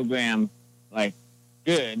the program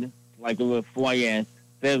good, like over 4 years.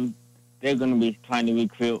 They're going to be trying to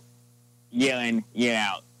recruit year in, year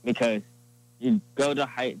out, because you go to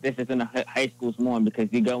this is in the high schools more, because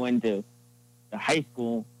you go into the high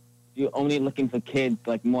school, you're only looking for kids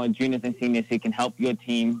like more juniors and seniors who can help your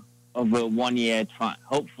team over 1 year.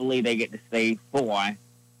 Hopefully they get to stay 4,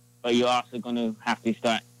 but you're also going to have to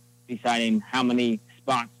start deciding how many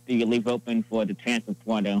spots do you leave open for the transfer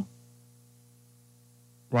portal.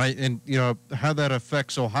 Right, and how that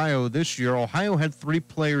affects Ohio this year. Ohio had 3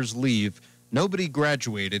 players leave. Nobody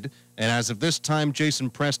graduated, and as of this time, Jason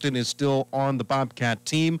Preston is still on the Bobcat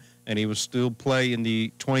team, and he will still play in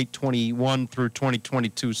the 2021 through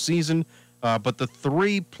 2022 season. But the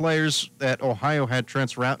 3 players that Ohio had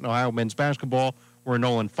transfer out in Ohio men's basketball were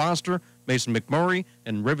Nolan Foster, Mason McMurray,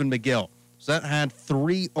 and Riven McGill. So that had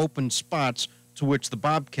 3 open spots, to which the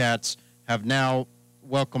Bobcats have now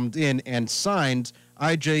welcomed in and signed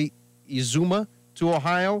I.J. Izuma to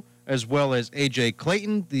Ohio, as well as A.J.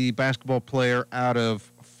 Clayton, the basketball player out of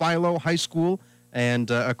Philo High School, and,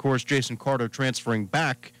 of course, Jason Carter transferring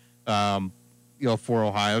back, for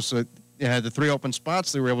Ohio. So they had the 3 open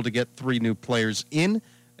spots. They were able to get 3 new players in,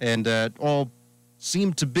 and all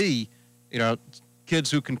seemed to be, kids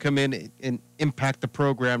who can come in and impact the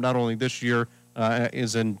program, not only this year,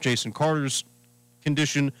 is in Jason Carter's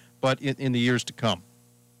condition, but in the years to come.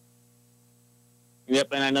 Yep,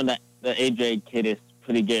 and I know that the AJ kid is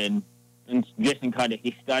pretty good. And Jason Carter,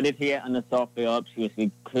 he started here on the softball ups. He was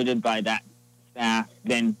recruited by that staff.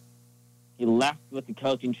 Then he left with the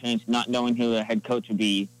coaching change, not knowing who the head coach would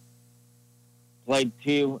be. Played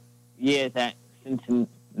 2 years at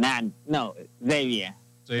Xavier.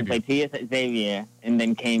 He played 2 years at Xavier, and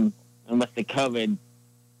then came, and with the COVID,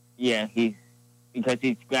 because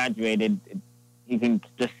he's graduated, he can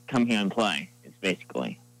just come here and play, it's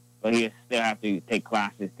basically. But he still have to take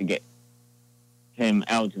classes to get him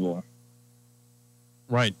eligible.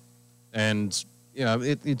 Right. And,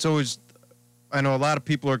 it's always, I know a lot of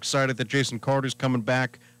people are excited that Jason Carter's coming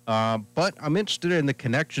back, but I'm interested in the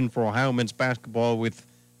connection for Ohio men's basketball with,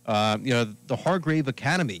 the Hargrave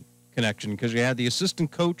Academy connection because you had the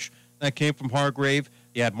assistant coach that came from Hargrave.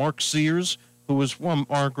 You had Mark Sears, who was from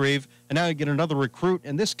Hargrave, and now you get another recruit,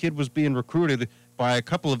 and this kid was being recruited by a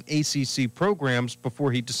couple of ACC programs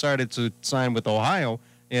before he decided to sign with Ohio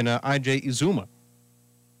in I.J. Izuma.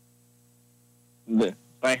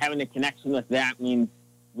 By having a connection with that means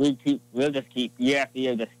we'll just keep year after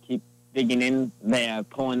year, just keep digging in there,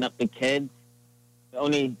 pulling up the kids. The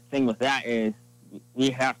only thing with that is we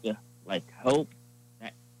have to hope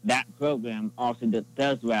that program also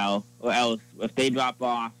does well, or else if they drop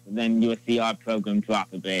off, then you'll see our program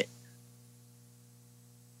drop a bit.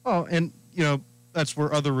 Oh, and that's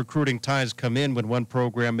where other recruiting ties come in. When one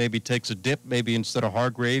program maybe takes a dip, maybe instead of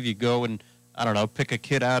Hargrave, you go and pick a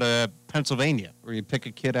kid out of Pennsylvania, or you pick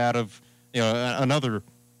a kid out of another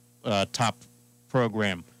top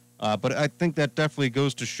program. But I think that definitely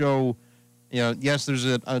goes to show, yes, there's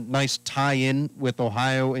a nice tie-in with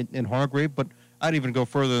Ohio and Hargrave, but I'd even go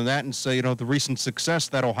further than that and say, the recent success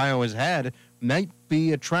that Ohio has had might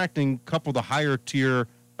be attracting a couple of the higher-tier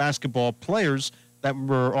basketball players that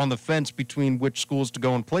were on the fence between which schools to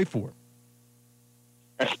go and play for.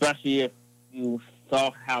 Especially if you saw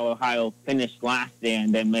how Ohio finished last year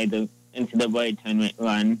and then made the NCAA tournament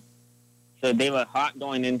run. So they were hot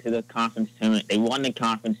going into the conference tournament. They won the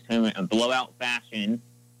conference tournament in blowout fashion,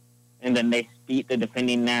 and then they beat the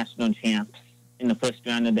defending national champs in the first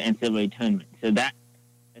round of the NCAA tournament. So that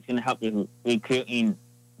is going to help you recruiting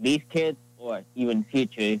these kids or even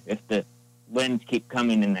future if the wins keep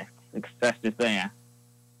coming and the success is there.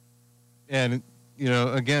 And,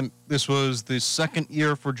 again, this was the second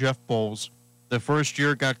year for Jeff Bowles. The first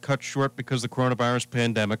year got cut short because of the coronavirus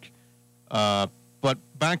pandemic. But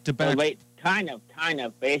back-to-back... Well, wait, kind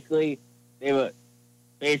of. Basically,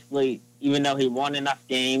 even though he won enough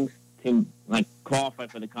games to, qualify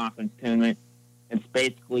for the conference tournament, it's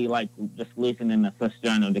basically just losing in the first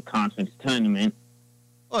round of the conference tournament.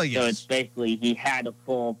 Oh, yes. So it's basically he had a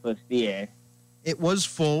full first year. It was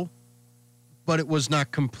full, but it was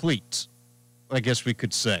not complete, I guess we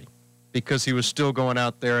could say, because he was still going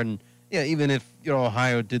out there and, even if,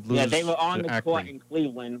 Ohio did lose. Yeah, they were on the Akron court in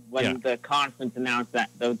Cleveland when the conference announced that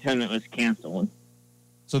the tournament was canceled.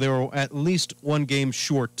 So they were at least one game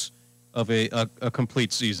short of a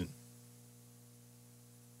complete season.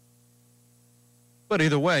 But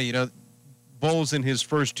either way, Bowles in his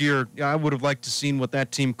first year, I would have liked to seen what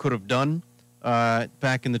that team could have done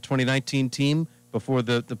back in the 2019 team before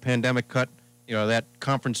the pandemic cut, that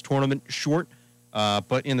conference tournament short.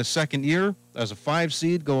 But in the second year, as a 5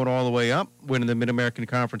 seed, going all the way up, winning the Mid-American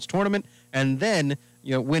Conference tournament, and then,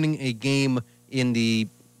 winning a game in the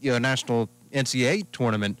national NCAA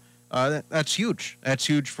tournament, that's huge. That's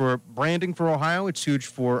huge for branding for Ohio. It's huge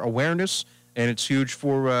for awareness, and it's huge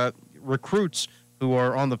for recruits who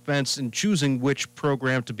are on the fence and choosing which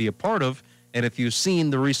program to be a part of. And if you've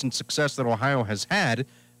seen the recent success that Ohio has had,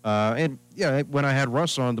 when I had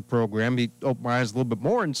Russ on the program, he opened my eyes a little bit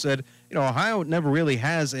more and said, Ohio never really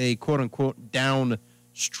has a quote-unquote down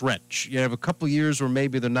stretch. You have a couple of years where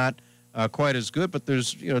maybe they're not quite as good, but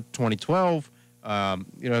there's, 2012, a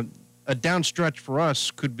down stretch for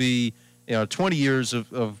us could be, 20 years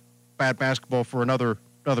of bad basketball for another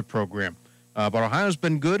program. But Ohio's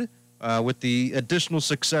been good with the additional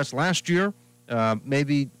success last year.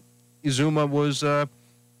 Maybe Izuma was,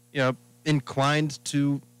 inclined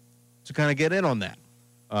to kind of get in on that.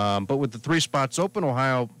 But with the 3 spots open,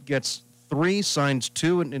 Ohio gets 3, signs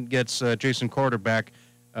 2, and gets Jason Carter back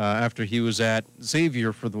after he was at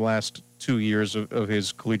Xavier for the last 2 years of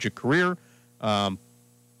his collegiate career. I'm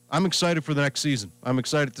excited for the next season. I'm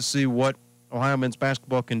excited to see what Ohio men's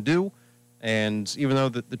basketball can do. And even though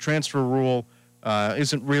the transfer rule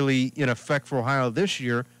isn't really in effect for Ohio this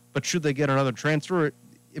year, but should they get another transfer,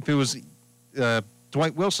 if it was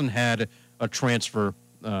Dwight Wilson had a transfer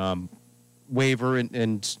waiver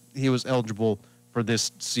and he was eligible for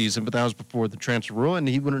this season, but that was before the transfer rule, and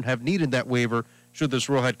he wouldn't have needed that waiver should this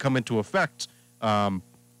rule had come into effect.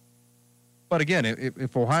 But again,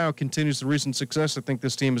 if Ohio continues the recent success, I think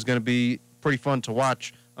this team is going to be pretty fun to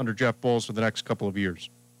watch under Jeff Bowles for the next couple of years.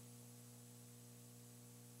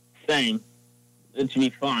 Same. It should be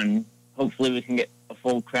fun. Hopefully we can get a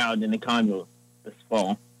full crowd in the Congo this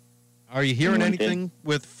fall. Are you hearing anything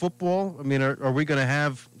with football? I mean, are we going to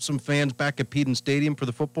have some fans back at Peden Stadium for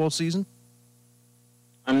the football season?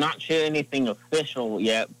 I'm not sure anything official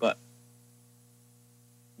yet, but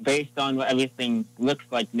based on what everything looks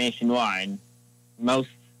like nationwide, most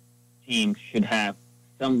teams should have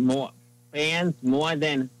some more fans, more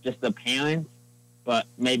than just the parents, but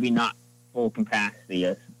maybe not full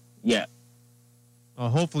capacity yet.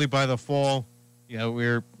 Hopefully by the fall,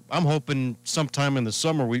 we're I'm hoping sometime in the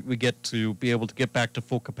summer we get to be able to get back to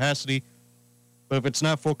full capacity. But if it's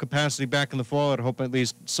not full capacity back in the fall, I'd hope at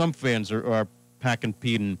least some fans are packing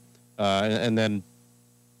Peden. And then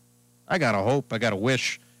I got to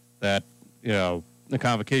wish that, the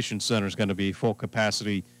Convocation Center is going to be full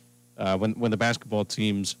capacity when the basketball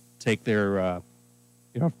teams take their,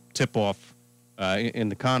 tip-off in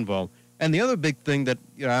the Convo. And the other big thing that,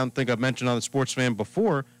 I don't think I've mentioned on the Sports Fan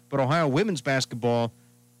before, but Ohio women's basketball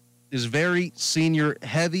is very senior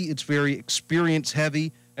heavy. It's very experience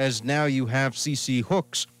heavy, as now you have CeCe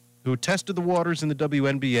Hooks, who tested the waters in the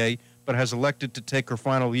WNBA, but has elected to take her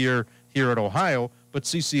final year here at Ohio. But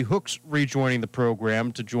CeCe Hooks rejoining the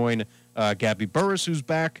program to join Gabby Burris, who's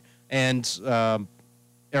back, and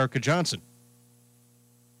Erica Johnson.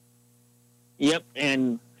 Yep,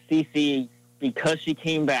 and CeCe, because she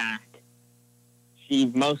came back, she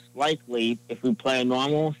most likely, if we play a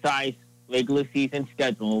normal size regular season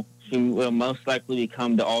schedule, she will most likely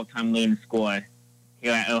become the all-time leading scorer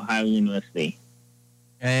here at Ohio University.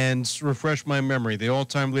 And refresh my memory, the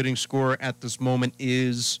all-time leading scorer at this moment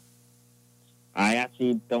is? I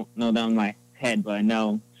actually don't know that on my head, but I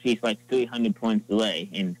know she's like 300 points away,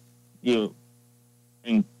 and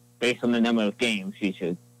based on the number of games, she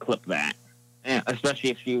should clip that, and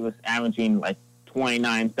especially if she was averaging like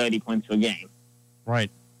 29, 30 points per game.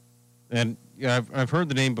 Right. And I've heard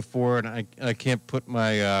the name before, and I can't put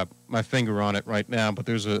my my finger on it right now, but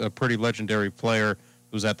there's a pretty legendary player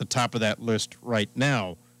who's at the top of that list right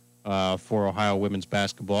now for Ohio women's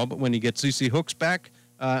basketball. But when you get CeCe Hooks back,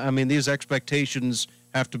 these expectations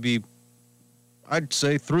have to be, I'd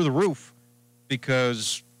say, through the roof,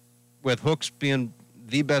 because with Hooks being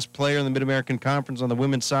the best player in the Mid-American Conference on the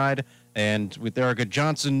women's side, and with Erica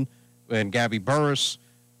Johnson and Gabby Burris,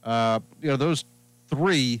 those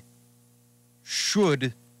three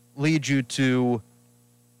should lead you to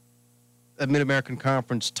a Mid-American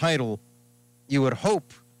Conference title, you would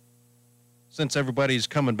hope, since everybody's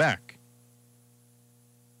coming back.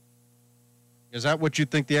 Is that what you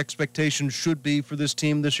think the expectations should be for this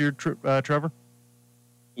team this year, Trevor?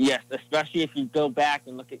 Yes, especially if you go back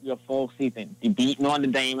and look at your full season. You beat Notre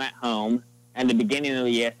Dame at home at the beginning of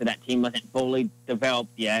the year, so that team wasn't fully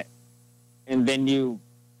developed yet. And then you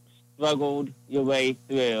struggled your way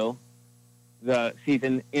through the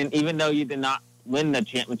season. And even though you did not win the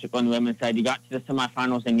championship on the women's side, you got to the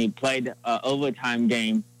semifinals and you played an overtime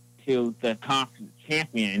game to the conference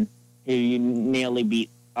champion, who you nearly beat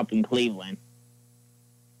up in Cleveland.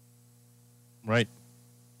 Right.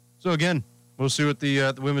 So, again, we'll see what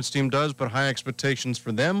the women's team does, but high expectations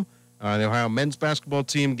for them. The Ohio men's basketball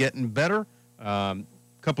team getting better. A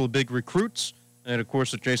couple of big recruits. And, of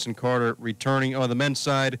course, with Jason Carter returning on the men's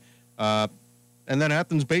side. And then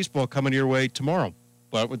Athens baseball coming your way tomorrow.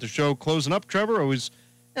 But with the show closing up, Trevor,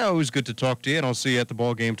 always good to talk to you, and I'll see you at the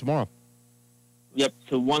ball game tomorrow. Yep.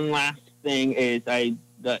 So one last thing is the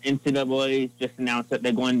NCAA just announced that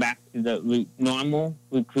they're going back to the normal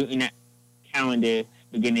recruiting calendar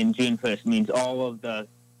beginning June 1st. Means all of the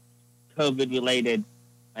COVID-related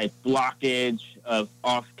blockage of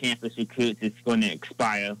off-campus recruits is going to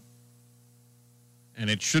expire. And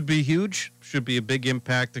it should be huge. Should be a big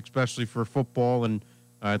impact, especially for football. And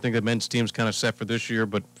I think the men's team's kind of set for this year,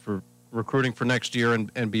 but for recruiting for next year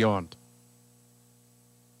and beyond.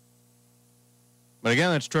 But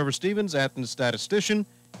again, that's Trevor Stevens, Athens statistician.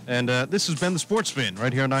 And this has been the Sports Fan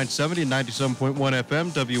right here on 970 and 97.1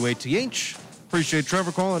 FM, WATH. Appreciate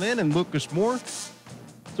Trevor calling in and Lucas Moore.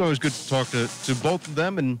 It's always good to talk to both of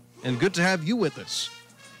them, and good to have you with us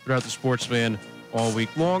throughout the Sports Fan all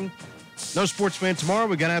week long. No Sports Fan tomorrow.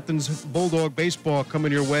 We got Athens Bulldog baseball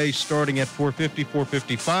coming your way starting at 4:50,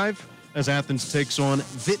 4:55 as Athens takes on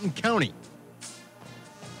Vinton County.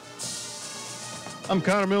 I'm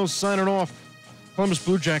Connor Mills signing off. Columbus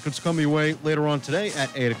Blue Jackets coming your way later on today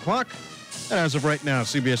at 8 o'clock. And as of right now,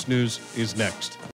 CBS News is next.